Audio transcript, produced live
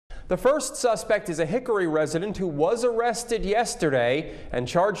The first suspect is a Hickory resident who was arrested yesterday and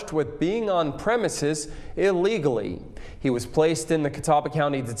charged with being on premises illegally. He was placed in the Catawba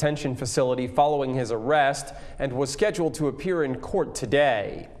County Detention Facility following his arrest and was scheduled to appear in court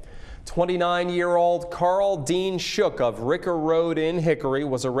today. 29-year-old Carl Dean Shook of Ricker Road in Hickory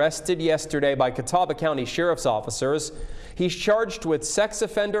was arrested yesterday by Catawba County Sheriff's officers. He's charged with sex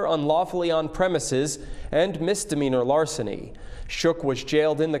offender unlawfully on premises and misdemeanor larceny. Shook was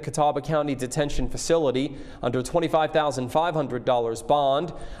jailed in the Catawba County Detention Facility under $25,500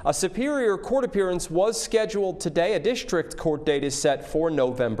 bond. A Superior Court appearance was scheduled today. A district court date is set for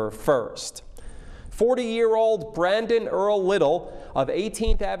November 1st. 40-year-old Brandon Earl Little of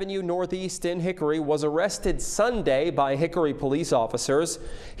 18th Avenue Northeast in Hickory was arrested Sunday by Hickory police officers.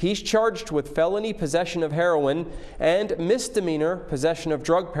 He's charged with felony possession of heroin and misdemeanor possession of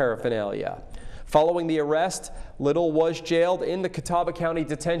drug paraphernalia. Following the arrest, Little was jailed in the Catawba County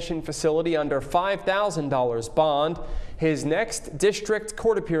Detention Facility under $5,000 bond. His next district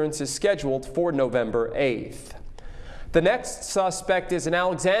court appearance is scheduled for November 8th. The next suspect is an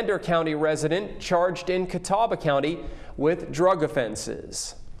Alexander County resident charged in Catawba County with drug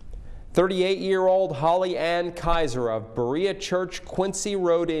offenses. 38-year-old Holly Ann Kaiser of Berea Church Quincy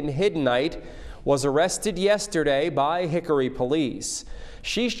Road in Hiddenite was arrested yesterday by Hickory police.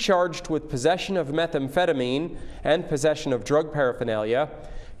 She's charged with possession of methamphetamine and possession of drug paraphernalia.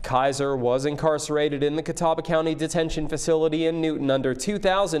 Kaiser was incarcerated in the Catawba County Detention Facility in Newton under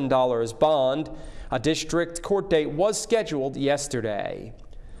 $2,000 bond. A district court date was scheduled yesterday.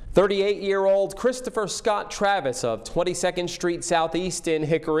 38-year-old Christopher Scott Travis of 22nd Street Southeast in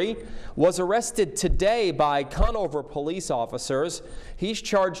Hickory was arrested today by Conover police officers. He's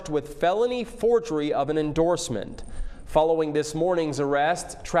charged with felony forgery of an endorsement. Following this morning's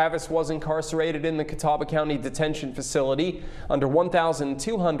arrest, Travis was incarcerated in the Catawba County Detention Facility under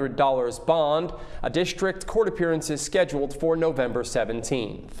 $1,200 bond. A district court appearance is scheduled for November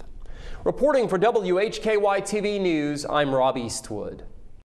 17th. Reporting for WHKY-TV News, I'm Rob Eastwood.